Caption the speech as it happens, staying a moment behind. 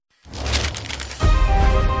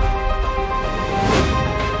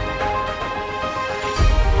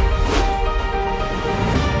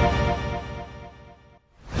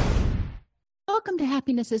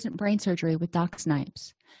Happiness Isn't Brain Surgery with Doc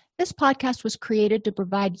Snipes. This podcast was created to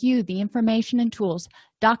provide you the information and tools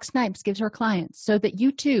Doc Snipes gives her clients so that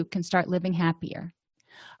you too can start living happier.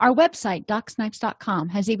 Our website, DocSnipes.com,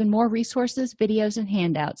 has even more resources, videos, and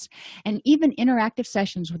handouts, and even interactive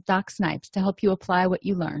sessions with Doc Snipes to help you apply what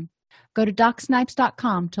you learn. Go to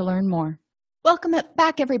DocSnipes.com to learn more. Welcome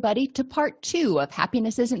back, everybody, to part 2 of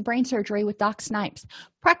Happiness Isn't Brain Surgery with Doc Snipes,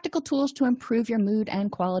 practical tools to improve your mood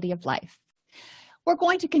and quality of life. We're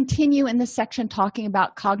going to continue in this section talking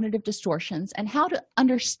about cognitive distortions and how to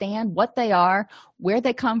understand what they are, where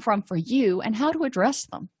they come from for you, and how to address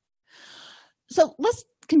them. So let's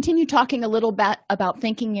continue talking a little bit about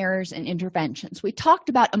thinking errors and interventions. We talked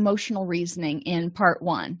about emotional reasoning in part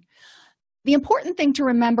 1. The important thing to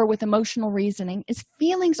remember with emotional reasoning is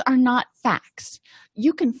feelings are not facts.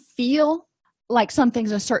 You can feel like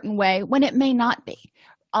something's a certain way when it may not be.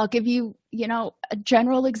 I'll give you, a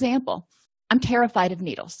general example. I'm terrified of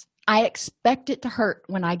needles. I expect it to hurt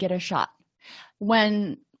when I get a shot.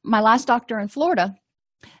 When my last doctor in Florida,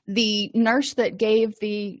 the nurse that gave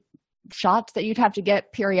the shots that you'd have to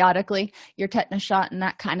get periodically, your tetanus shot and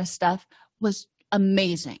that kind of stuff, was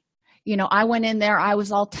amazing. I went in there, I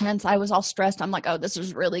was all tense, I was all stressed. I'm like, oh, this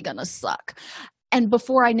is really going to suck. And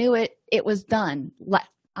before I knew it, it was done.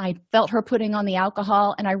 I felt her putting on the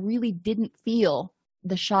alcohol, and I really didn't feel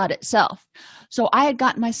the shot itself. So I had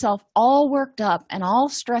gotten myself all worked up and all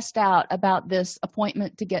stressed out about this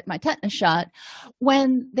appointment to get my tetanus shot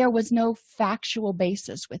when there was no factual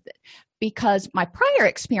basis with it, because my prior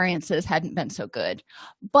experiences hadn't been so good.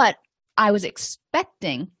 But I was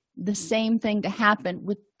expecting the same thing to happen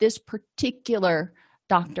with this particular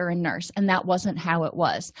doctor and nurse, and that wasn't how it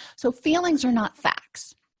was. So feelings are not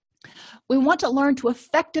facts. We want to learn to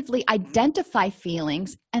effectively identify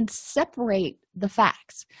feelings and separate the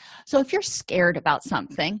facts. So if you're scared about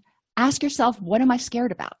something, ask yourself, what am I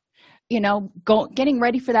scared about? Getting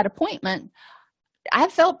ready for that appointment, I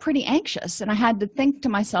felt pretty anxious, and I had to think to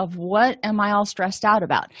myself, what am I all stressed out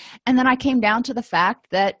about? And then I came down to the fact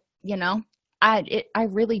that, I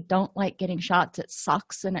really don't like getting shots. It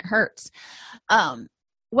sucks and it hurts.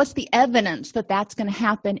 What's the evidence that that's going to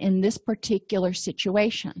happen in this particular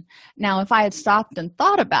situation? Now, if I had stopped and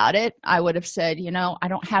thought about it, I would have said, I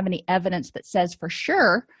don't have any evidence that says for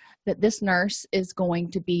sure that this nurse is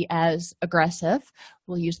going to be as aggressive,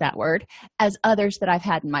 we'll use that word, as others that I've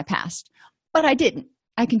had in my past. But I didn't.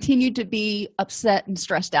 I continued to be upset and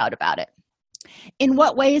stressed out about it. In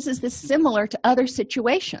what ways is this similar to other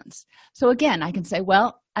situations? So again, I can say,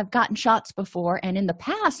 well, I've gotten shots before, and in the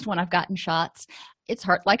past when I've gotten shots, it's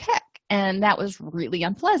hurt like heck, and that was really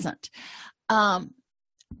unpleasant.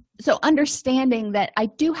 So understanding that I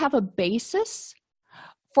do have a basis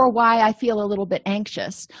for why I feel a little bit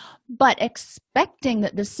anxious, but expecting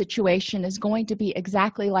that this situation is going to be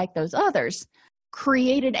exactly like those others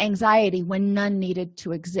created anxiety when none needed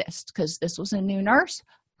to exist, because this was a new nurse.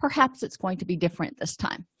 Perhaps it's going to be different this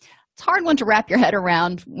time. It's a hard one to wrap your head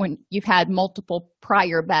around when you've had multiple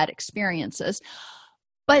prior bad experiences.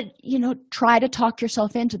 But, try to talk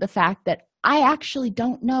yourself into the fact that I actually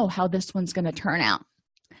don't know how this one's going to turn out.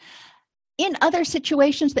 In other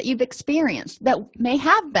situations that you've experienced that may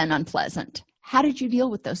have been unpleasant, how did you deal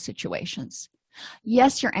with those situations?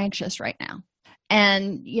 Yes, you're anxious right now.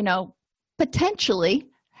 And, potentially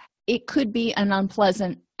it could be an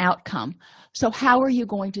unpleasant outcome. So how are you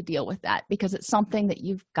going to deal with that? Because it's something that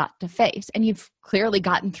you've got to face, and you've clearly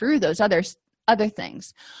gotten through those other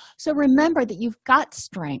things. So remember that you've got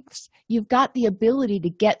strengths. You've got the ability to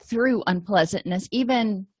get through unpleasantness,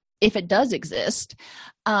 even if it does exist.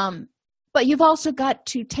 But you've also got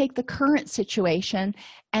to take the current situation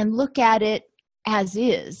and look at it as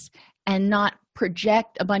is, and not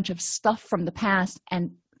project a bunch of stuff from the past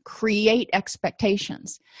and create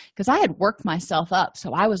expectations, because I had worked myself up,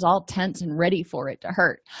 so I was all tense and ready for it to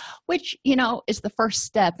hurt, which is the first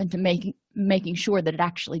step into making sure that it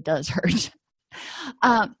actually does hurt.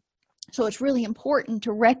 So it's really important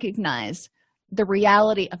to recognize the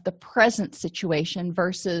reality of the present situation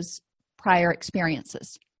versus prior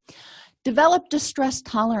experiences. Develop distress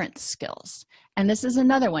tolerance skills, and this is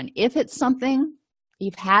another one. If it's something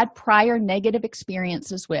you've had prior negative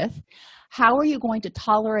experiences with, how are you going to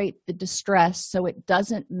tolerate the distress so it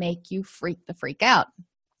doesn't make you freak out?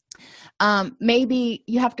 Maybe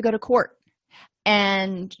you have to go to court,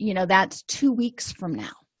 and that's 2 weeks from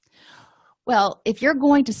now. Well, if you're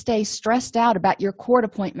going to stay stressed out about your court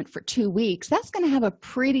appointment for 2 weeks, that's going to have a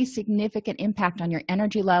pretty significant impact on your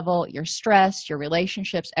energy level, your stress, your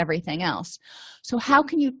relationships, everything else. So how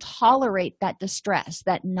can you tolerate that distress,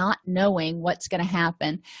 that not knowing what's going to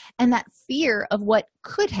happen, and that fear of what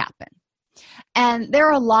could happen? And there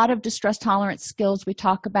are a lot of distress tolerance skills we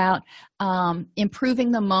talk about.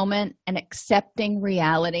 Improving the moment and accepting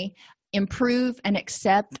reality. Improve and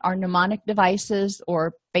accept our mnemonic devices,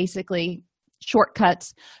 or basically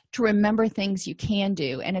shortcuts to remember things you can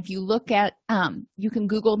do. And if you look at, you can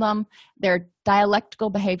Google them. They're dialectical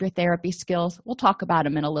behavior therapy skills. We'll talk about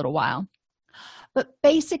them in a little while. But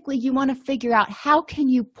basically, you want to figure out, how can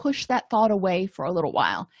you push that thought away for a little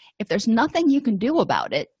while? If there's nothing you can do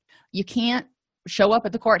about it, you can't show up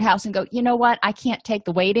at the courthouse and go, you know what, I can't take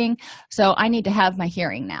the waiting, so I need to have my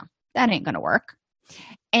hearing now. That ain't going to work.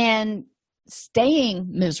 And staying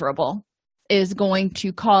miserable is going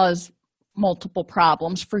to cause multiple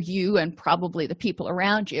problems for you and probably the people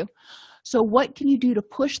around you. So what can you do to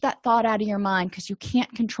push that thought out of your mind? Because you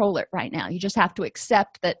can't control it right now. You just have to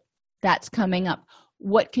accept that that's coming up.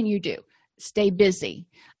 What can you do? Stay busy.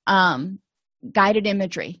 Guided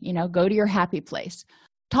imagery, go to your happy place.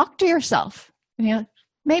 Talk to yourself,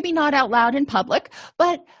 maybe not out loud in public,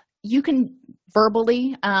 but you can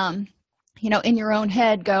verbally, in your own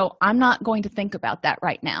head go, I'm not going to think about that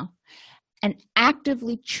right now. And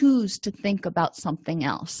actively choose to think about something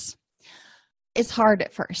else. It's hard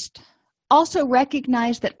at first. Also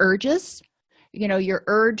recognize that urges, your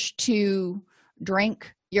urge to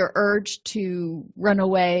drink, your urge to run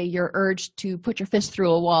away, your urge to put your fist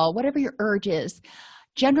through a wall, whatever your urge is,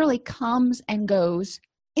 generally comes and goes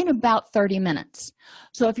in about 30 minutes.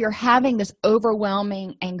 So if you're having this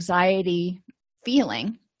overwhelming anxiety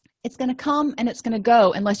feeling, it's going to come and it's going to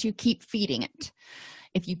go unless you keep feeding it.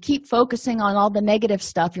 If you keep focusing on all the negative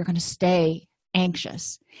stuff, you're going to stay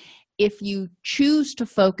anxious. If you choose to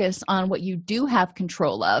focus on what you do have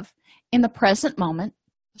control of in the present moment,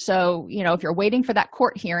 so, if you're waiting for that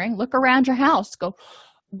court hearing, look around your house, go,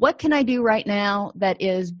 what can I do right now that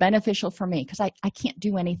is beneficial for me? Because I can't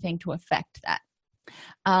do anything to affect that.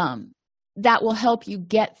 That will help you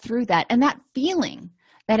get through that. And that feeling,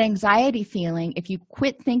 that anxiety feeling, if you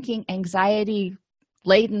quit thinking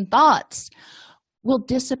anxiety-laden thoughts, will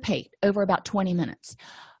dissipate over about 20 minutes.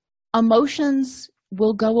 Emotions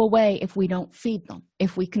will go away if we don't feed them.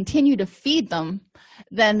 If we continue to feed them,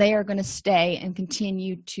 then they are going to stay and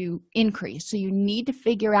continue to increase. So you need to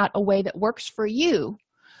figure out a way that works for you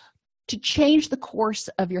to change the course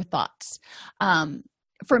of your thoughts.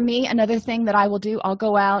 For me, another thing that I will do, I'll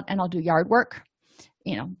go out and I'll do yard work.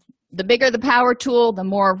 The bigger the power tool, the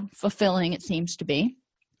more fulfilling it seems to be.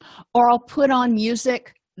 Or I'll put on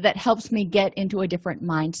music that helps me get into a different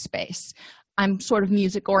mind space. I'm sort of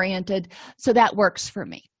music oriented, so that works for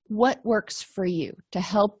me. What works for you to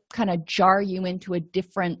help kind of jar you into a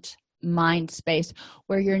different mind space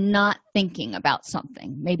where you're not thinking about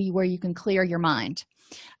something, maybe where you can clear your mind?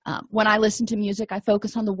 When I listen to music, I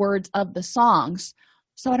focus on the words of the songs,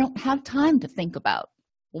 so I don't have time to think about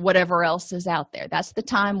whatever else is out there. That's the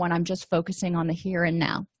time when I'm just focusing on the here and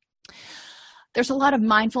now. There's a lot of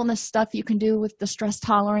mindfulness stuff you can do with distress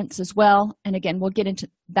tolerance as well. And again, we'll get into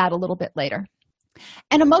that a little bit later.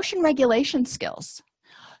 And emotion regulation skills.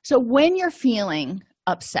 So when you're feeling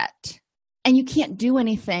upset and you can't do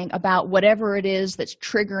anything about whatever it is that's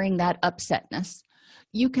triggering that upsetness,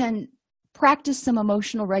 you can practice some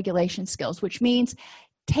emotional regulation skills, which means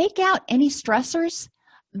take out any stressors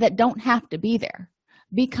that don't have to be there.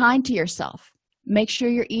 Be kind to yourself. Make sure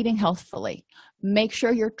you're eating healthfully. Make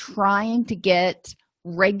sure you're trying to get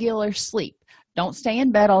regular sleep. Don't stay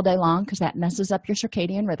in bed all day long because that messes up your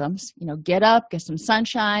circadian rhythms. Get up, get some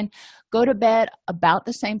sunshine, go to bed about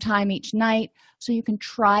the same time each night so you can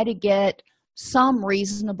try to get some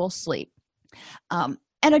reasonable sleep. And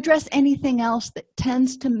address anything else that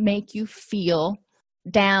tends to make you feel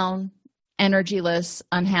down, energyless,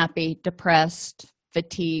 unhappy, depressed,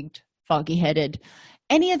 fatigued, foggy-headed,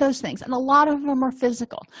 any of those things. And a lot of them are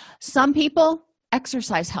physical. Some people,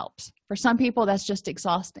 exercise helps. For some people, that's just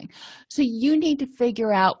exhausting. So you need to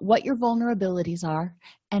figure out what your vulnerabilities are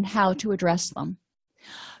and how to address them.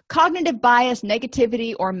 Cognitive bias,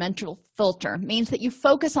 negativity, or mental filter means that you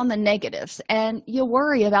focus on the negatives and you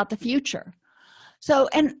worry about the future. So,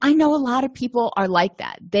 and I know a lot of people are like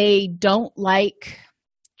that. They don't like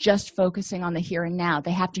just focusing on the here and now.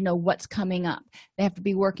 They have to know what's coming up. They have to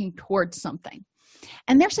be working towards something.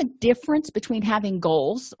 And there's a difference between having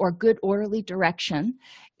goals or good orderly direction,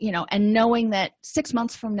 and knowing that 6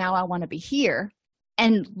 months from now I want to be here,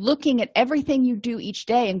 and looking at everything you do each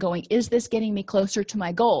day and going, is this getting me closer to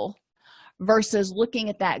my goal? Versus looking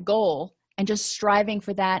at that goal and just striving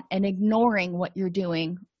for that and ignoring what you're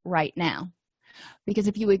doing right now. Because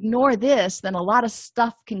if you ignore this, then a lot of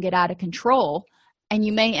stuff can get out of control and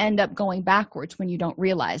you may end up going backwards when you don't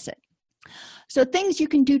realize it. So things you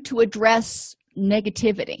can do to address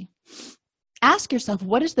negativity. Ask yourself,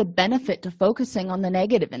 what is the benefit to focusing on the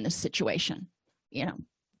negative in this situation?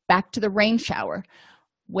 Back to the rain shower.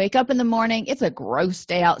 Wake up in the morning, it's a gross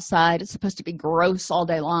day outside. It's supposed to be gross all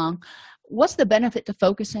day long. What's the benefit to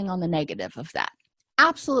focusing on the negative of that?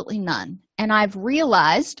 Absolutely none. And I've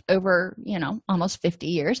realized over, almost 50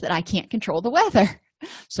 years that I can't control the weather.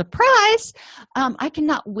 Surprise! I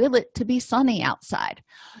cannot will it to be sunny outside.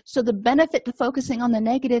 So the benefit to focusing on the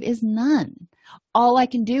negative is none. All I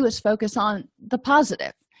can do is focus on the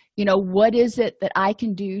positive. What is it that I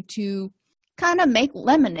can do to kind of make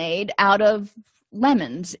lemonade out of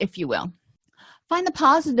lemons, if you will? Find the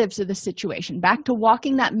positives of the situation. Back to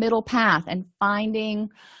walking that middle path and finding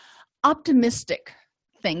optimistic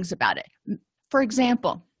things about it. For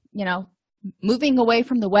example, moving away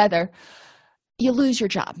from the weather, you lose your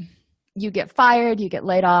job. You get fired, you get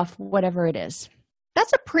laid off, whatever it is.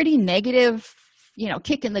 That's a pretty negative,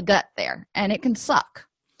 kick in the gut there, and it can suck.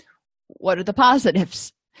 What are the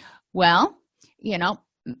positives? Well, you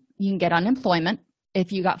can get unemployment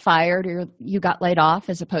if you got fired or you got laid off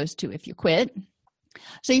as opposed to if you quit.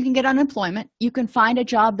 So you can get unemployment. You can find a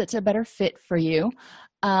job that's a better fit for you.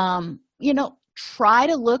 Try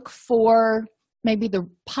to look for maybe the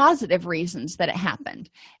positive reasons that it happened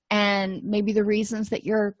and maybe the reasons that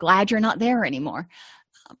you're glad you're not there anymore.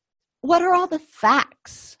 What are all the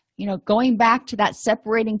facts? Going back to that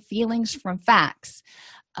separating feelings from facts.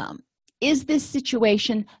 Is this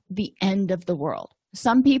situation the end of the world?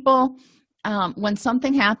 Some people, when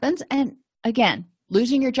something happens, and again,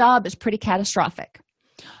 losing your job is pretty catastrophic.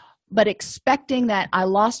 But expecting that I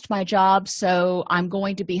lost my job, so I'm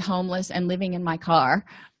going to be homeless and living in my car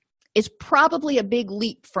is probably a big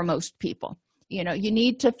leap for most people. You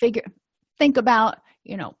need to think about,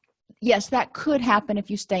 yes, that could happen if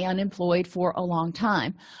you stay unemployed for a long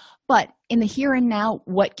time. But in the here and now,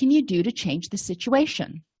 what can you do to change the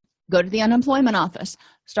situation? Go to the unemployment office.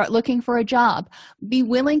 Start looking for a job. Be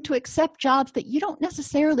willing to accept jobs that you don't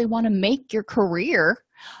necessarily want to make your career,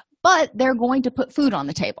 but they're going to put food on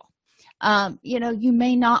the table. You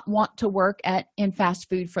may not want to work in fast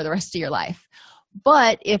food for the rest of your life.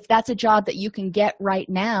 But if that's a job that you can get right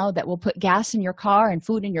now that will put gas in your car and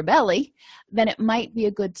food in your belly, then it might be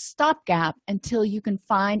a good stopgap until you can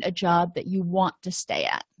find a job that you want to stay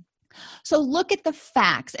at. So look at the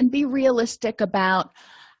facts and be realistic about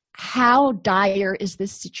how dire is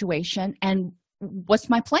this situation and what's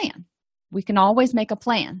my plan. We can always make a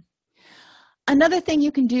plan. Another thing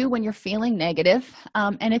you can do when you're feeling negative,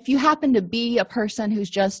 and if you happen to be a person who's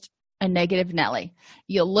just a negative Nelly,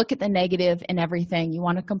 you'll look at the negative in everything. You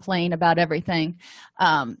want to complain about everything.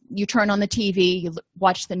 You turn on the TV, you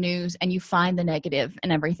watch the news, and you find the negative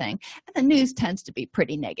in everything. And the news tends to be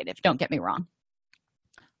pretty negative, don't get me wrong.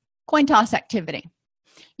 Coin toss activity.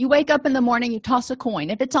 You wake up in the morning, you toss a coin.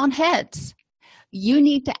 If it's on heads, you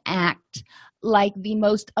need to act like the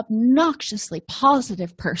most obnoxiously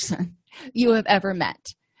positive person you have ever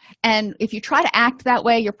met. And if you try to act that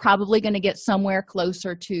way, you're probably going to get somewhere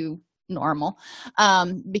closer to normal,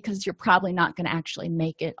 because you're probably not going to actually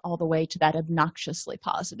make it all the way to that obnoxiously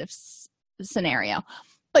positive scenario.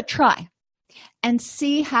 But try and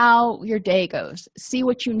see how your day goes. See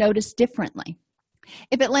what you notice differently.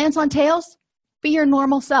 If it lands on tails, be your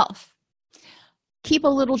normal self. Keep a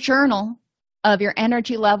little journal of your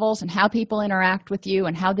energy levels and how people interact with you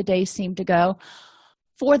and how the days seem to go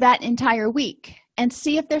for that entire week, and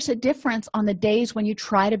see if there's a difference on the days when you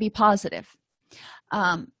try to be positive.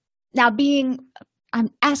 I'm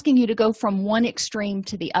asking you to go from one extreme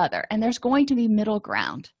to the other, and there's going to be middle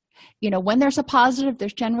ground. When there's a positive,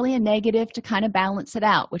 there's generally a negative to kind of balance it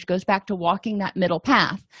out, which goes back to walking that middle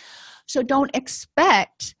path. So don't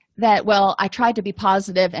expect that, well, I tried to be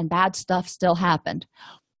positive and bad stuff still happened.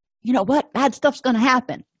 You know what? Bad stuff's going to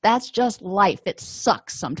happen. That's just life. It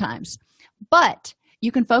sucks sometimes. But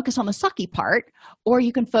you can focus on the sucky part, or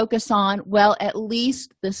you can focus on, well, at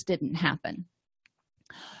least this didn't happen.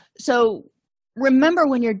 So remember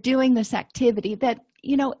when you're doing this activity that,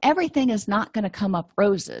 everything is not going to come up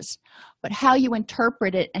roses, but how you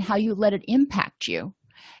interpret it and how you let it impact you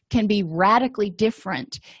can be radically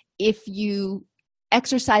different if you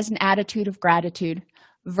exercise an attitude of gratitude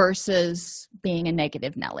versus being a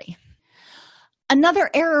negative Nelly. Another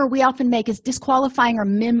error we often make is disqualifying or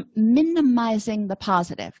minimizing the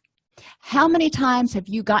positive. How many times have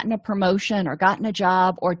you gotten a promotion or gotten a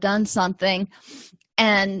job or done something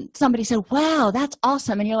and somebody said, wow, that's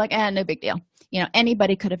awesome. And you're like, no big deal.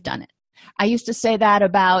 Anybody could have done it. I used to say that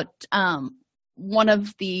about one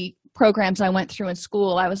of the programs I went through in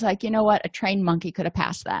school. I was like, you know what? A trained monkey could have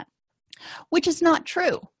passed that, which is not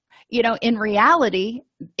true. In reality,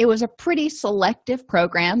 it was a pretty selective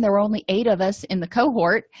program. There were only 8 of us in the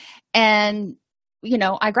cohort, and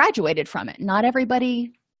I graduated from it. Not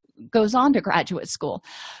everybody goes on to graduate school.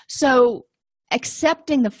 So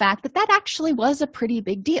accepting the fact that actually was a pretty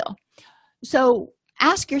big deal. So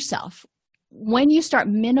ask yourself, when you start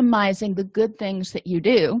minimizing the good things that you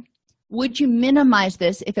do, would you minimize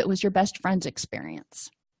this if it was your best friend's experience?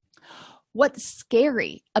 What's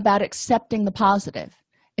scary about accepting the positive?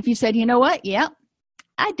 If you said, you know what, yeah,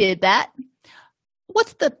 I did that,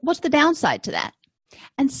 what's the downside to that?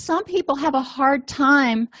 And some people have a hard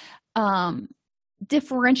time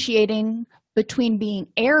differentiating between being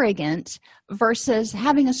arrogant versus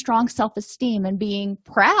having a strong self-esteem and being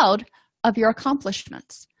proud of your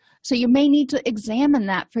accomplishments. So you may need to examine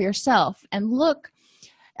that for yourself and look.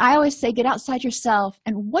 I always say, get outside yourself,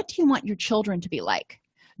 and what do you want your children to be like?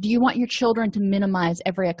 Do you want your children to minimize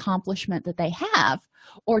every accomplishment that they have?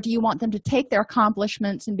 Or do you want them to take their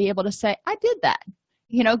accomplishments and be able to say, I did that.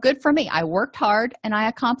 Good for me. I worked hard and I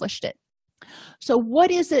accomplished it. So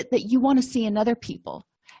what is it that you want to see in other people?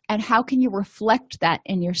 And how can you reflect that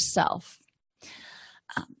in yourself?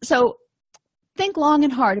 So think long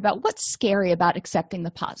and hard about what's scary about accepting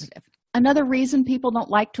the positive. Another reason people don't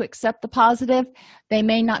like to accept the positive, they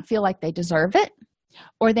may not feel like they deserve it,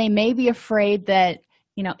 or they may be afraid that,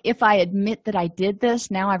 if I admit that I did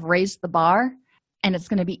this, now I've raised the bar, and it's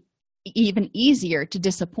going to be even easier to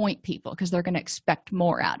disappoint people because they're going to expect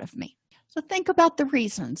more out of me. So think about the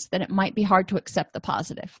reasons that it might be hard to accept the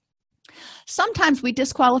positive. Sometimes we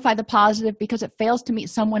disqualify the positive because it fails to meet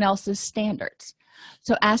someone else's standards.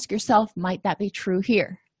 So ask yourself, might that be true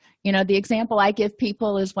here? The example I give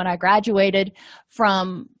people is when I graduated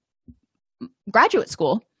from graduate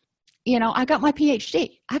school, I got my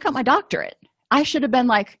PhD. I got my doctorate. I should have been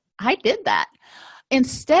like, I did that.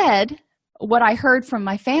 Instead, what I heard from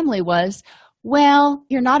my family was, well,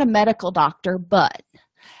 you're not a medical doctor, but.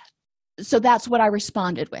 So that's what I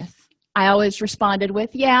responded with. I always responded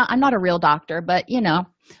with, yeah, I'm not a real doctor, but,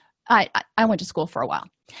 I went to school for a while.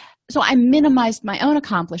 So I minimized my own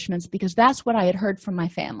accomplishments because that's what I had heard from my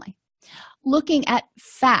family. Looking at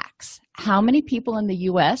facts, how many people in the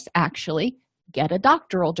U.S. actually get a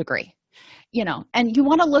doctoral degree? And you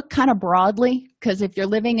want to look kind of broadly, because if you're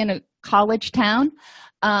living in a college town,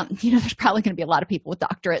 there's probably going to be a lot of people with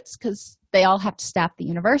doctorates because they all have to staff the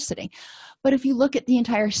university. But if you look at the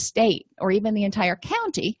entire state or even the entire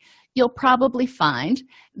county, you'll probably find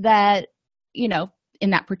that, in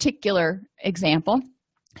that particular example,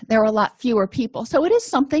 there are a lot fewer people. So it is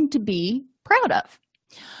something to be proud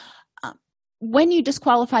of. When you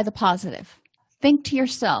disqualify the positive, think to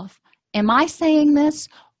yourself, am I saying this,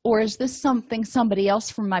 or is this something somebody else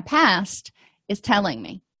from my past is telling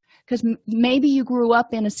me? Because maybe you grew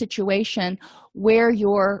up in a situation where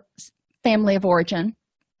your family of origin,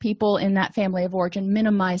 people in that family of origin,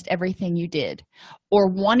 minimized everything you did or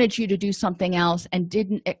wanted you to do something else and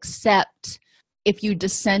didn't accept if you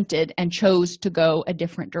dissented and chose to go a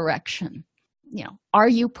different direction. Are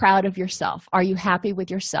you proud of yourself? Are you happy with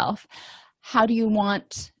yourself? How do you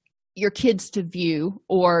want your kids to view,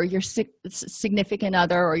 or your significant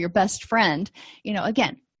other or your best friend?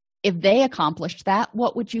 Again, if they accomplished that,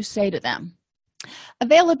 what would you say to them?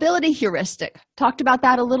 Availability heuristic. Talked about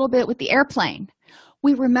that a little bit with the airplane.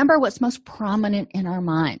 We remember what's most prominent in our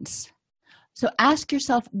minds. So ask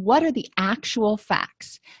yourself, what are the actual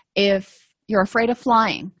facts? If you're afraid of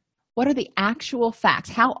flying, what are the actual facts?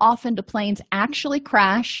 How often do planes actually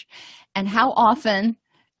crash? And how often,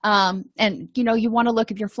 you want to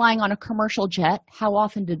look, if you're flying on a commercial jet, how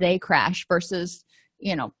often do they crash versus,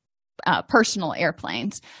 personal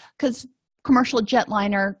airplanes? Because commercial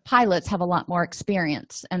jetliner pilots have a lot more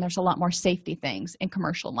experience, and there's a lot more safety things in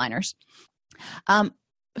commercial liners.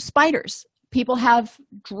 Spiders. People have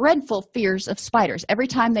dreadful fears of spiders. Every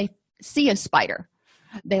time they see a spider,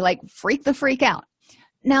 they freak out.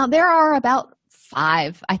 Now, there are about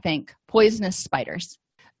 5, I think, poisonous spiders.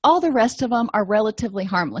 All the rest of them are relatively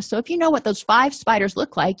harmless. So if you know what those 5 spiders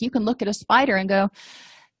look like, you can look at a spider and go,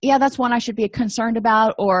 yeah, that's one I should be concerned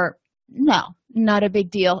about, or no, not a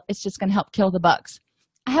big deal. It's just going to help kill the bugs.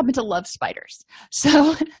 I happen to love spiders.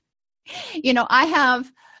 So, I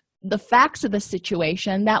have the facts of the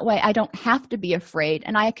situation. That way I don't have to be afraid,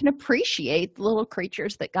 and I can appreciate the little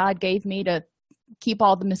creatures that God gave me to keep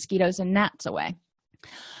all the mosquitoes and gnats away.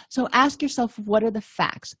 So ask yourself, what are the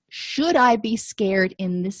facts? Should I be scared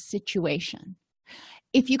in this situation?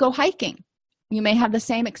 If you go hiking, you may have the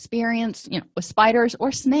same experience, with spiders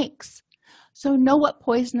or snakes. So know what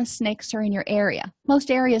poisonous snakes are in your area.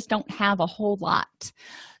 Most areas don't have a whole lot.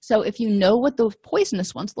 So if you know what those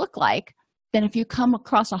poisonous ones look like, then if you come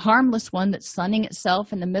across a harmless one that's sunning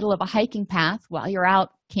itself in the middle of a hiking path while you're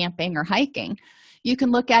out camping or hiking, you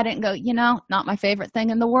can look at it and go, not my favorite thing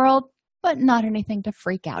in the world, but not anything to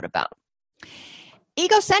freak out about.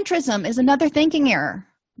 Egocentrism is another thinking error.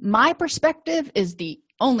 My perspective is the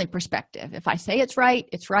only perspective. If I say it's right,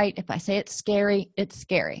 it's right. If I say it's scary, it's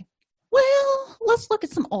scary. Well, let's look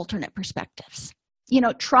at some alternate perspectives.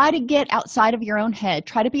 Try to get outside of your own head.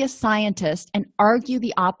 Try to be a scientist and argue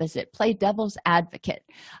the opposite. Play devil's advocate.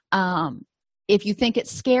 If you think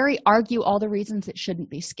it's scary, argue all the reasons it shouldn't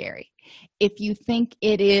be scary. If you think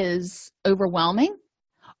it is overwhelming,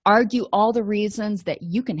 argue all the reasons that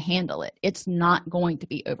you can handle it. It's not going to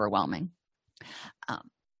be overwhelming.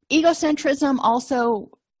 Egocentrism also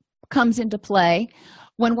comes into play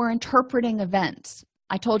when we're interpreting events.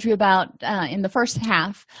 I told you about in the first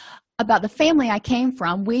half about the family I came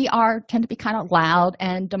from. We tend to be kind of loud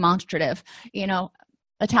and demonstrative,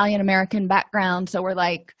 Italian-American background. So we're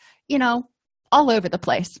like, all over the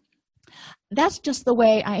place. That's just the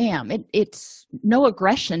way I am. It's no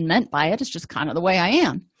aggression meant by it. It's just kind of the way I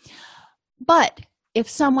am. But if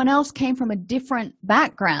someone else came from a different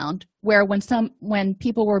background where when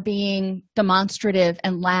people were being demonstrative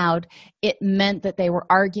and loud, it meant that they were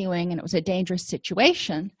arguing and it was a dangerous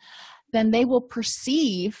situation, then they will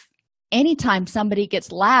perceive anytime somebody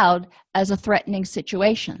gets loud as a threatening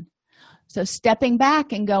situation. So stepping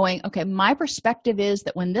back and going, okay, my perspective is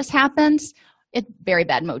that when this happens, it's very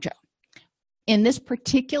bad mojo. In this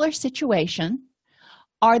particular situation,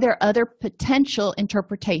 are there other potential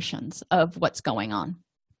interpretations of what's going on?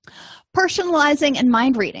 Personalizing and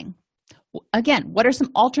mind reading. Again, what are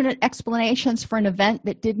some alternate explanations for an event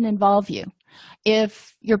that didn't involve you?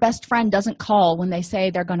 If your best friend doesn't call when they say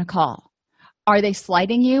they're going to call, are they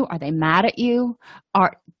slighting you? Are they mad at you?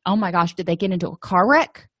 Oh my gosh, did they get into a car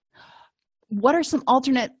wreck? What are some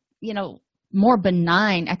alternate, more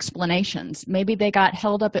benign explanations? Maybe they got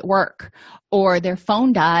held up at work, or their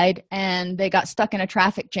phone died and they got stuck in a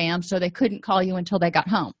traffic jam, so they couldn't call you until they got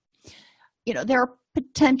home. There are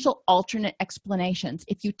potential alternate explanations.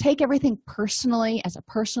 If you take everything personally as a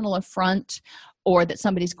personal affront, or that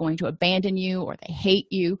somebody's going to abandon you or they hate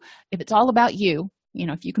you, if it's all about you,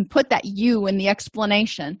 if you can put that you in the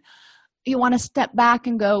explanation, you want to step back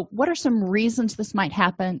and go, what are some reasons this might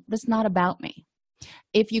happen that's not about me?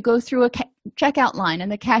 If you go through a checkout line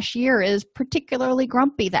and the cashier is particularly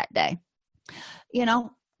grumpy that day,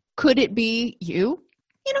 could it be you?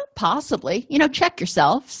 Possibly. Check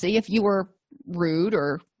yourself, see if you were rude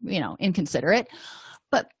or, inconsiderate.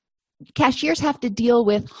 But cashiers have to deal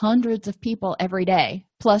with hundreds of people every day,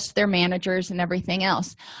 plus their managers and everything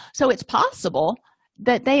else. So it's possible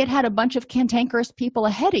that they had a bunch of cantankerous people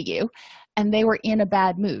ahead of you and they were in a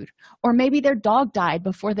bad mood. Or maybe their dog died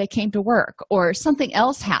before they came to work, or something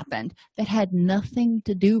else happened that had nothing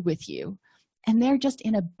to do with you, and they're just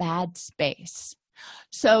in a bad space.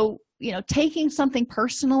 So, taking something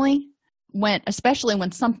personally, especially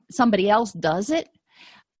when somebody else does it,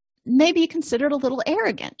 maybe you consider it a little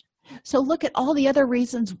arrogant. So look at all the other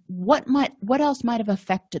reasons, what else might have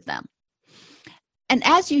affected them. And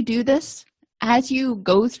as you do this, as you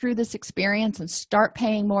go through this experience and start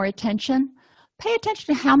paying more attention, pay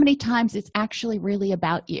attention to how many times it's actually really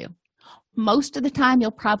about you. Most of the time,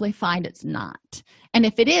 you'll probably find it's not. And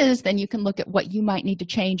if it is, then you can look at what you might need to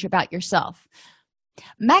change about yourself.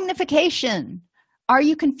 Magnification. Are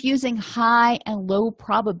you confusing high and low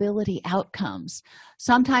probability outcomes?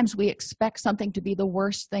 Sometimes we expect something to be the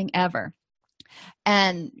worst thing ever.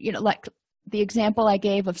 And, like the example I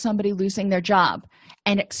gave of somebody losing their job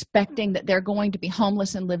and expecting that they're going to be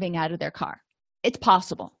homeless and living out of their car. It's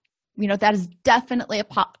possible. That is definitely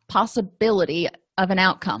a possibility of an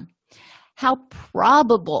outcome. How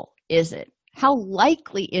probable is it? How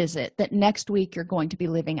likely is it that next week you're going to be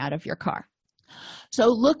living out of your car? So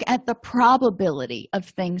look at the probability of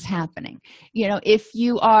things happening. If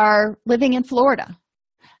you are living in Florida,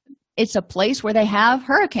 it's a place where they have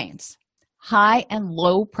hurricanes. High and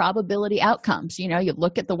low probability outcomes. You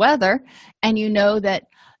look at the weather and you know that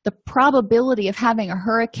the probability of having a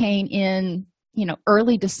hurricane in,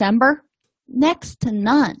 early December, next to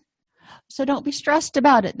none. So don't be stressed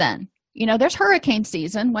about it then. There's hurricane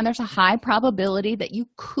season when there's a high probability that you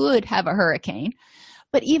could have a hurricane.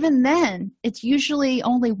 But even then, it's usually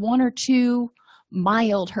only one or two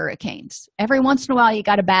mild hurricanes. Every once in a while, you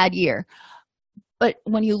got a bad year. But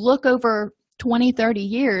when you look over 20, 30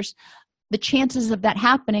 years, the chances of that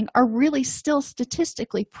happening are really still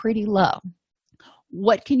statistically pretty low.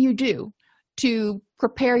 What can you do to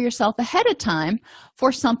prepare yourself ahead of time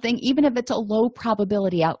for something, even if it's a low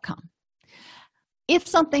probability outcome? If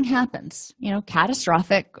something happens,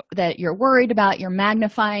 catastrophic, that you're worried about, you're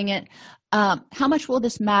magnifying it, how much will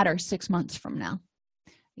this matter 6 months from now?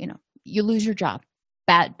 You lose your job,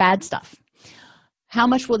 bad stuff. How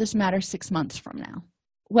much will this matter 6 months from now?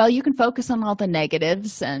 Well, you can focus on all the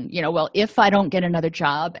negatives and, well, if I don't get another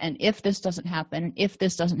job and if this doesn't happen, and if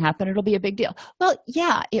this doesn't happen, it'll be a big deal. Well,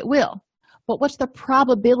 yeah, it will. But what's the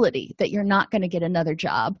probability that you're not going to get another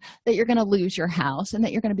job, that you're going to lose your house, and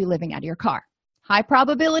that you're going to be living out of your car? High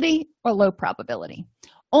probability or low probability?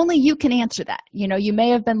 Only you can answer that. You may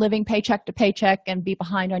have been living paycheck to paycheck and be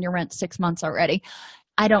behind on your rent 6 months already.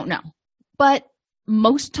 I don't know. But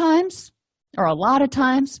most times, or a lot of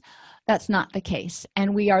times, that's not the case.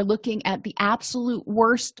 And we are looking at the absolute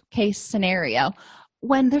worst case scenario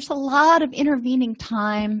when there's a lot of intervening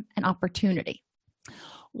time and opportunity.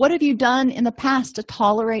 What have you done in the past to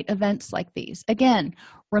tolerate events like these? Again,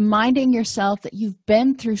 reminding yourself that you've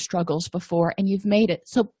been through struggles before and you've made it.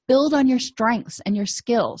 So build on your strengths and your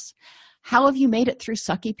skills. How have you made it through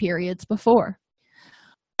sucky periods before?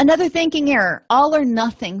 Another thinking error, all or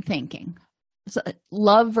nothing thinking. So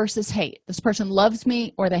love versus hate. This person loves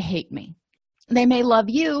me or they hate me. They may love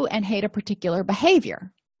you and hate a particular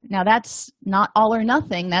behavior. Now, that's not all or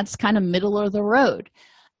nothing. That's kind of middle of the road.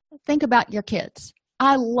 Think about your kids.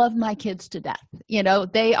 I love my kids to death.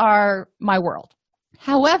 They are my world.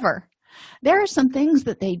 However, there are some things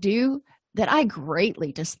that they do that I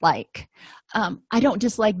greatly dislike. I don't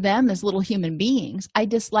dislike them as little human beings. I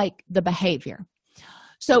dislike the behavior.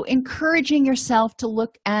 So encouraging yourself to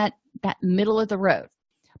look at that middle of the road.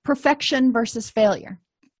 Perfection versus failure.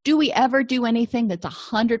 Do we ever do anything that's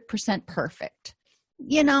 100% perfect?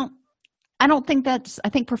 I don't think I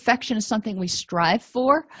think perfection is something we strive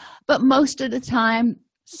for, but most of the time,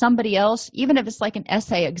 somebody else, even if it's like an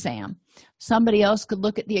essay exam, somebody else could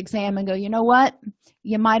look at the exam and go, you know what?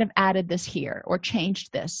 You might have added this here or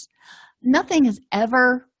changed this. Nothing is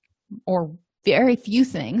ever, or very few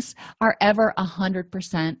things, are ever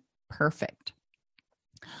 100% perfect.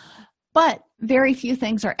 But very few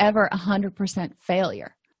things are ever 100%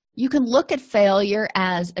 failure. You can look at failure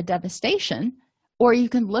as a devastation, or you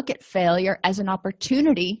can look at failure as an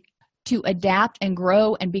opportunity to adapt and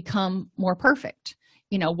grow and become more perfect.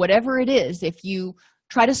 Whatever it is, if you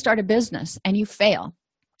try to start a business and you fail,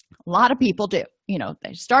 a lot of people do.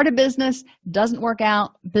 They start a business, doesn't work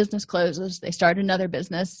out, business closes, they start another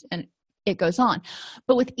business, and it goes on.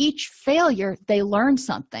 But with each failure, they learn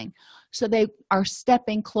something. So they are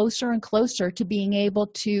stepping closer and closer to being able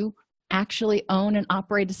to actually own and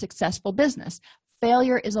operate a successful business.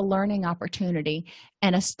 Failure is a learning opportunity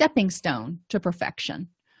and a stepping stone to perfection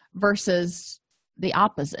versus the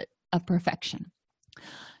opposite of perfection.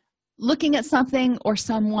 Looking at something or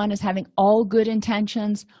someone as having all good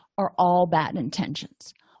intentions or all bad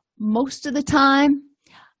intentions. Most of the time,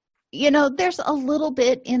 there's a little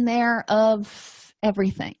bit in there of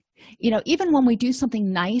everything. Even when we do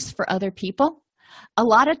something nice for other people, a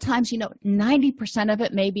lot of times, 90% of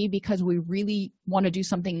it may be because we really want to do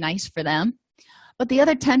something nice for them. But the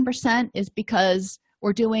other 10% is because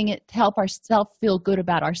we're doing it to help ourselves feel good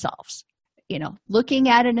about ourselves. Looking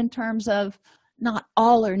at it in terms of not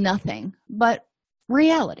all or nothing, but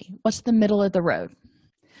reality. What's the middle of the road?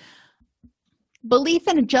 Belief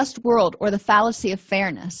in a just world or the fallacy of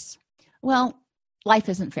fairness. Well, life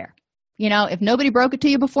isn't fair. If nobody broke it to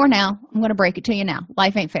you before now, I'm going to break it to you now.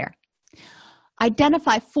 Life ain't fair.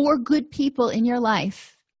 Identify 4 good people in your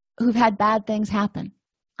life who've had bad things happen.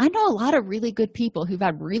 I know a lot of really good people who've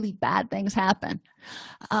had really bad things happen.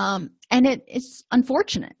 And it's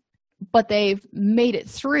unfortunate, but they've made it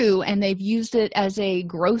through and they've used it as a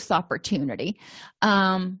growth opportunity,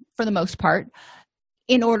 for the most part,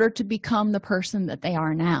 in order to become the person that they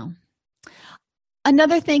are now.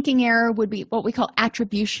 Another thinking error would be what we call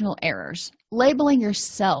attributional errors, labeling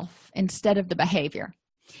yourself instead of the behavior.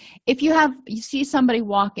 If you see somebody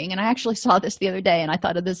walking, and I actually saw this the other day and I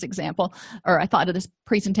thought of this example, or I thought of this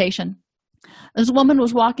presentation. This woman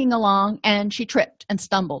was walking along and she tripped and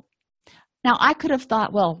stumbled. Now, I could have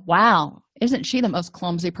thought, well, wow, isn't she the most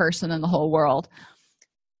clumsy person in the whole world?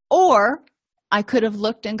 Or I could have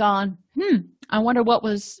looked and gone, I wonder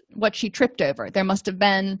what she tripped over. There must have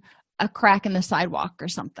been a crack in the sidewalk or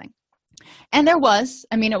something. And there was.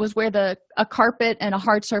 It was where a carpet and a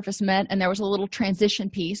hard surface met, and there was a little transition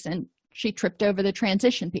piece, and she tripped over the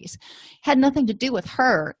transition piece. Had nothing to do with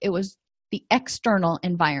her. It was the external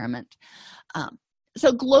environment.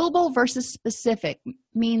 So global versus specific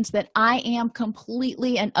means that I am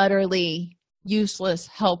completely and utterly useless,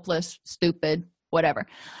 helpless, stupid, whatever.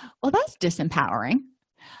 Well, that's disempowering.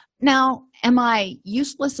 Now, am I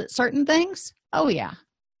useless at certain things? Oh, yeah.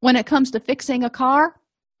 When it comes to fixing a car,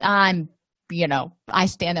 I'm, I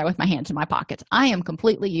stand there with my hands in my pockets. I am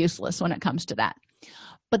completely useless when it comes to that.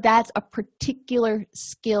 But that's a particular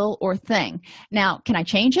skill or thing. Now, can I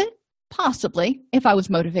change it? Possibly, if I was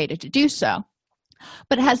motivated to do so.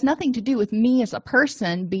 But it has nothing to do with me as a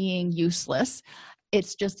person being useless.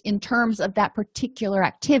 It's just in terms of that particular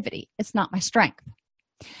activity. It's not my strength.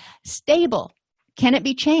 Stable. Can it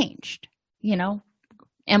be changed?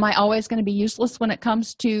 Am I always going to be useless when it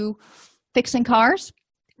comes to fixing cars?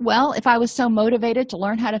 Well, if I was so motivated to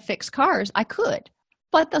learn how to fix cars, I could.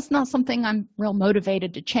 But that's not something I'm real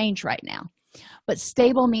motivated to change right now. But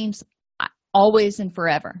stable means always and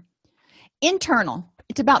forever. Internal.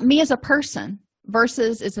 It's about me as a person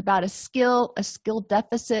versus it's about a skill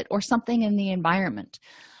deficit, or something in the environment.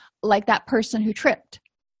 Like that person who tripped.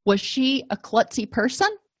 Was she a klutzy person?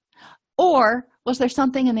 Or was there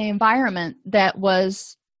something in the environment that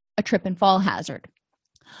was a trip and fall hazard?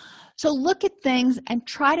 So look at things and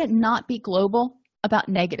try to not be global about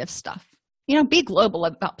negative stuff. Be global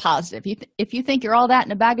about positive. If you think you're all that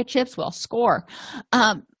in a bag of chips, well, score.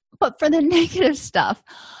 But for the negative stuff,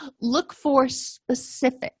 look for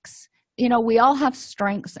specifics. We all have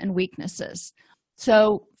strengths and weaknesses.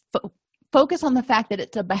 So focus on the fact that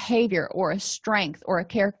it's a behavior or a strength or a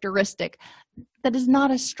characteristic that is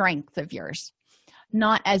not a strength of yours,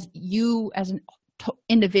 not as you as an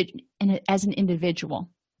individual.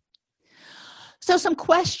 So some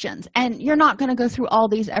questions, and you're not going to go through all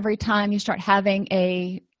these every time you start having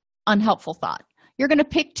a unhelpful thought. You're going to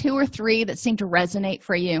pick 2 or 3 that seem to resonate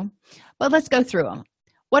for you, but let's go through them.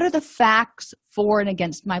 What are the facts for and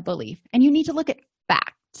against my belief? And you need to look at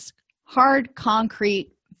facts, hard,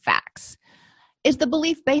 concrete facts. Is the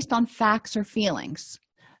belief based on facts or feelings?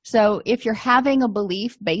 So if you're having a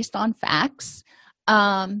belief based on facts,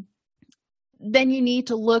 then you need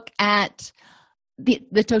to look at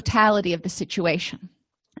the totality of the situation.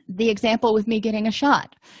 The example with me getting a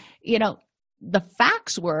shot, the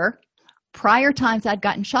facts were prior times I'd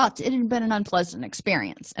gotten shots, it had been an unpleasant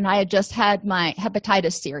experience. And I had just had my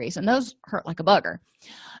hepatitis series, and those hurt like a bugger.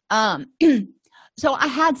 So I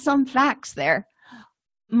had some facts there.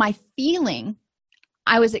 My feeling,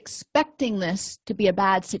 I was expecting this to be a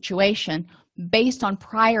bad situation based on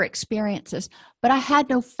prior experiences, but I had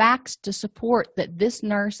no facts to support that this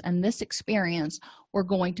nurse and this experience were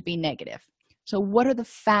going to be negative. So what are the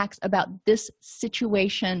facts about this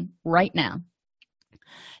situation right now?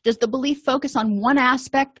 Does the belief focus on one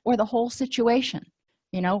aspect or the whole situation?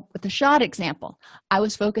 With the shot example, I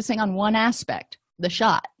was focusing on one aspect, the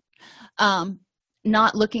shot,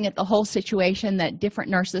 not looking at the whole situation, that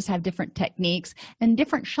different nurses have different techniques and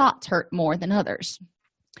different shots hurt more than others.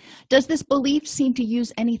 Does this belief seem to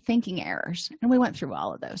use any thinking errors? And we went through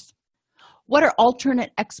all of those. What are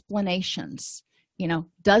alternate explanations?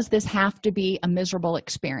 Does this have to be a miserable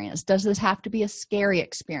experience? Does this have to be a scary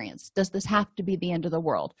experience? Does this have to be the end of the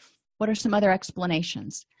world? What are some other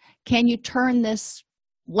explanations? Can you turn this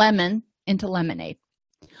lemon into lemonade?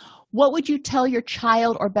 What would you tell your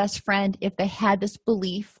child or best friend if they had this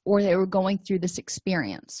belief or they were going through this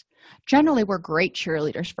experience? Generally, we're great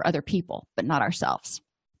cheerleaders for other people, but not ourselves.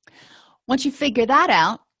 Once you figure that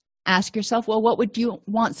out, ask yourself, well, what would you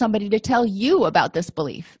want somebody to tell you about this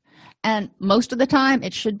belief? And most of the time,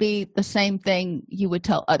 it should be the same thing you would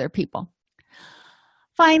tell other people.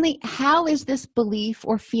 Finally, how is this belief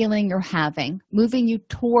or feeling you're having moving you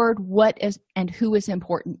toward what is and who is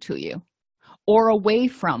important to you, or away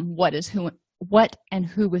from what and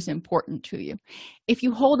who is important to you? If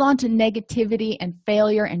you hold on to negativity and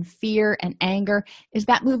failure and fear and anger, is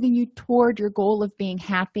that moving you toward your goal of being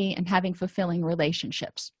happy and having fulfilling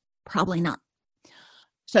relationships? Probably not.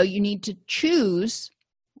 So you need to choose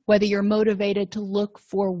whether you're motivated to look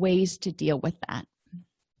for ways to deal with that.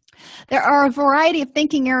 There are a variety of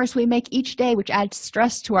thinking errors we make each day which add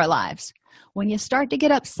stress to our lives. When you start to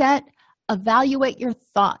get upset, evaluate your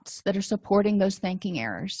thoughts that are supporting those thinking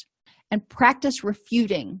errors and practice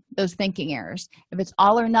refuting those thinking errors. If it's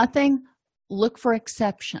all or nothing, look for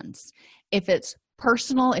exceptions. If it's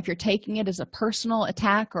personal, if you're taking it as a personal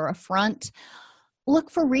attack or affront,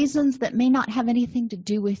 look for reasons that may not have anything to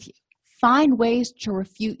do with you. Find ways to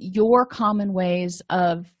refute your common ways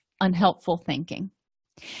of unhelpful thinking.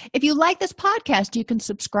 If you like this podcast, you can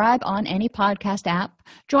subscribe on any podcast app,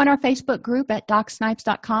 join our Facebook group at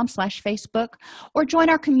docsnipes.com/Facebook, or join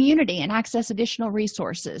our community and access additional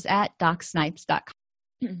resources at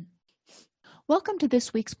docsnipes.com. Welcome to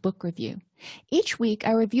this week's book review. Each week,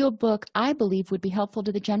 I review a book I believe would be helpful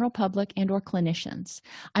to the general public and/or clinicians.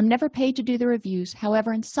 I'm never paid to do the reviews.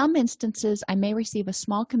 However, in some instances, I may receive a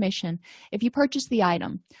small commission if you purchase the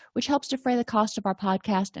item, which helps defray the cost of our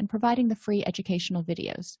podcast and providing the free educational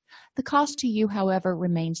videos. The cost to you, however,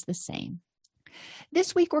 remains the same.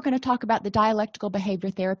 This week, we're going to talk about the Dialectical Behavior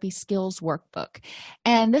Therapy Skills Workbook.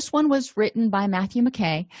 And this one was written by Matthew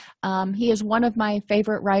McKay. He is one of my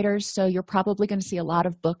favorite writers, so you're probably going to see a lot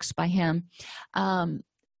of books by him.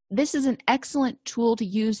 This is an excellent tool to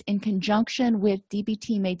use in conjunction with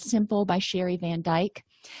DBT Made Simple by Sherry Van Dyke.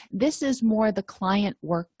 This is more the client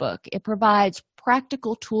workbook. It provides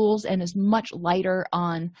practical tools and is much lighter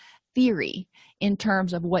on theory in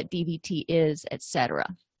terms of what DBT is, etc.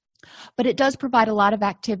 But it does provide a lot of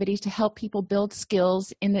activities to help people build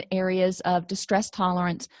skills in the areas of distress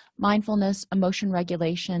tolerance, mindfulness, emotion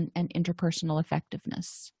regulation, and interpersonal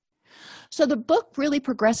effectiveness. So the book really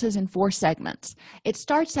progresses in 4 segments. It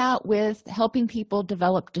starts out with helping people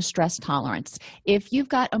develop distress tolerance. If you've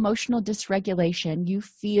got emotional dysregulation, you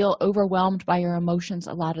feel overwhelmed by your emotions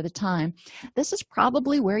a lot of the time, this is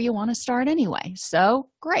probably where you want to start anyway. So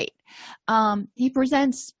great. He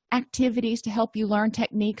presents activities to help you learn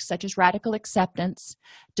techniques such as radical acceptance,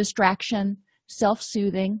 distraction,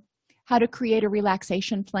 self-soothing, how to create a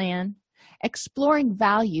relaxation plan, exploring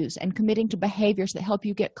values and committing to behaviors that help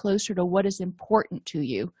you get closer to what is important to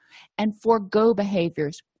you, and forego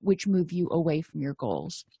behaviors which move you away from your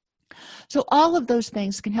goals. So all of those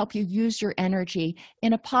things can help you use your energy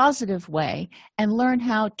in a positive way and learn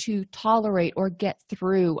how to tolerate or get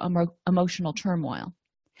through emotional turmoil.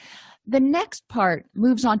 The next part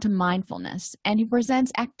moves on to mindfulness, and he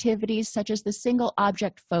presents activities such as the single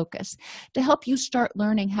object focus to help you start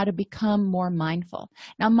learning how to become more mindful.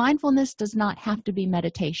 Now, mindfulness does not have to be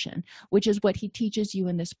meditation, which is what he teaches you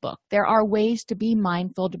in this book. There are ways to be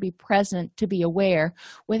mindful, to be present, to be aware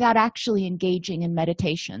without actually engaging in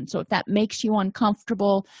meditation. So if that makes you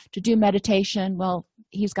uncomfortable to do meditation, well,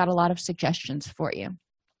 he's got a lot of suggestions for you.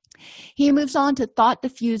 He moves on to thought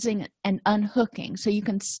diffusing and unhooking, so you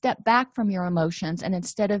can step back from your emotions, and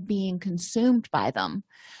instead of being consumed by them,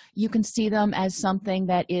 you can see them as something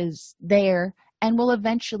that is there and will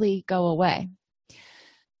eventually go away.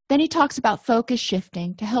 Then he talks about focus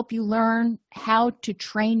shifting to help you learn how to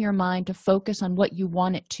train your mind to focus on what you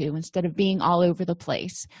want it to instead of being all over the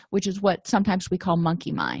place, which is what sometimes we call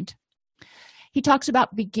monkey mind. He talks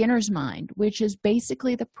about beginner's mind, which is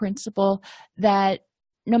basically the principle that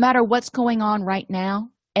no matter what's going on right now,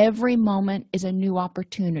 every moment is a new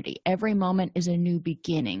opportunity. Every moment is a new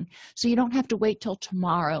beginning. So you don't have to wait till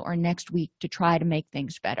tomorrow or next week to try to make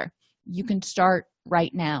things better. You can start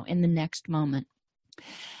right now in the next moment.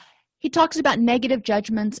 He talks about negative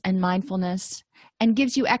judgments and mindfulness and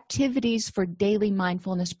gives you activities for daily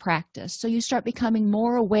mindfulness practice. So you start becoming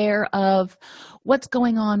more aware of what's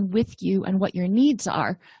going on with you and what your needs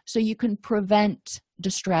are so you can prevent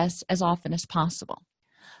distress as often as possible.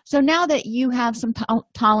 So now that you have some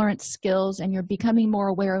tolerance skills and you're becoming more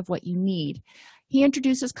aware of what you need, he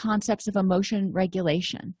introduces concepts of emotion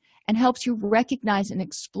regulation and helps you recognize and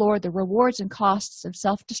explore the rewards and costs of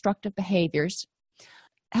self-destructive behaviors,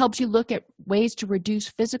 helps you look at ways to reduce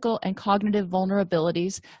physical and cognitive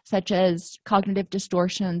vulnerabilities such as cognitive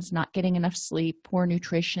distortions, not getting enough sleep, poor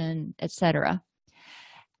nutrition, etc.,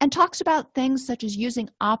 and talks about things such as using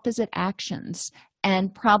opposite actions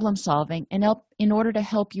and problem solving in order to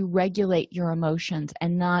help you regulate your emotions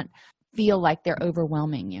and not feel like they're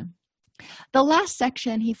overwhelming you. The last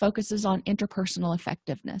section, he focuses on interpersonal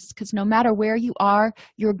effectiveness because no matter where you are,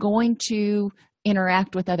 you're going to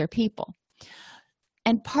interact with other people.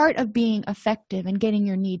 And part of being effective and getting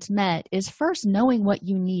your needs met is first knowing what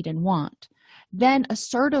you need and want, then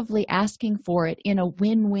assertively asking for it in a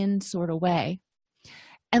win-win sort of way,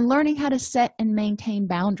 and learning how to set and maintain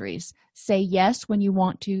boundaries. Say yes when you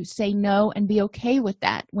want to, say no, and be okay with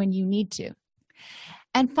that when you need to.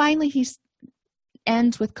 And finally, he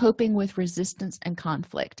ends with coping with resistance and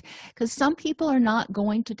conflict, because some people are not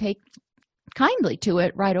going to take kindly to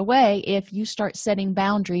it right away if you start setting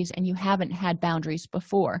boundaries and you haven't had boundaries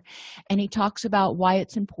before. And he talks about why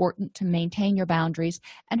it's important to maintain your boundaries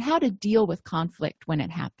and how to deal with conflict when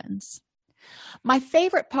it happens. My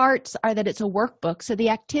favorite parts are that it's a workbook, so the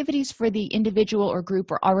activities for the individual or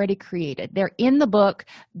group are already created. They're in the book.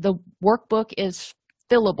 The workbook is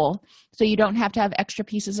fillable, so you don't have to have extra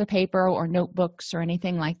pieces of paper or notebooks or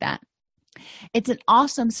anything like that. It's an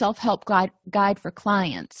awesome self-help guide for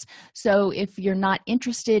clients. So if you're not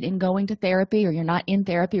interested in going to therapy or you're not in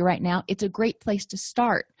therapy right now, it's a great place to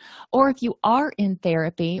start. Or if you are in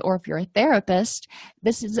therapy or if you're a therapist,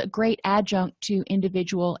 this is a great adjunct to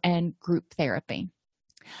individual and group therapy.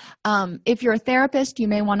 If you're a therapist, you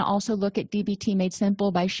may want to also look at DBT Made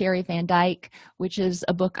Simple by Sherry Van Dyke, which is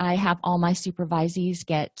a book I have all my supervisees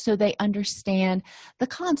get so they understand the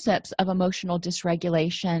concepts of emotional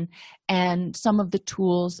dysregulation and some of the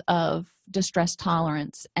tools of distress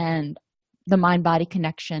tolerance and the mind-body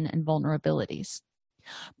connection and vulnerabilities.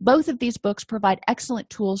 Both of these books provide excellent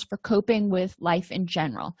tools for coping with life in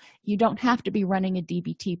general. You don't have to be running a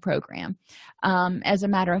DBT program. As a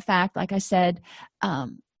matter of fact, like I said,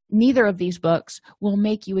 neither of these books will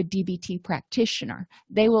make you a DBT practitioner.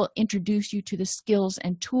 They will introduce you to the skills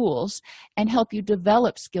and tools and help you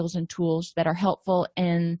develop skills and tools that are helpful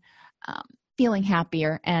in feeling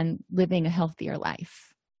happier and living a healthier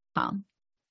life.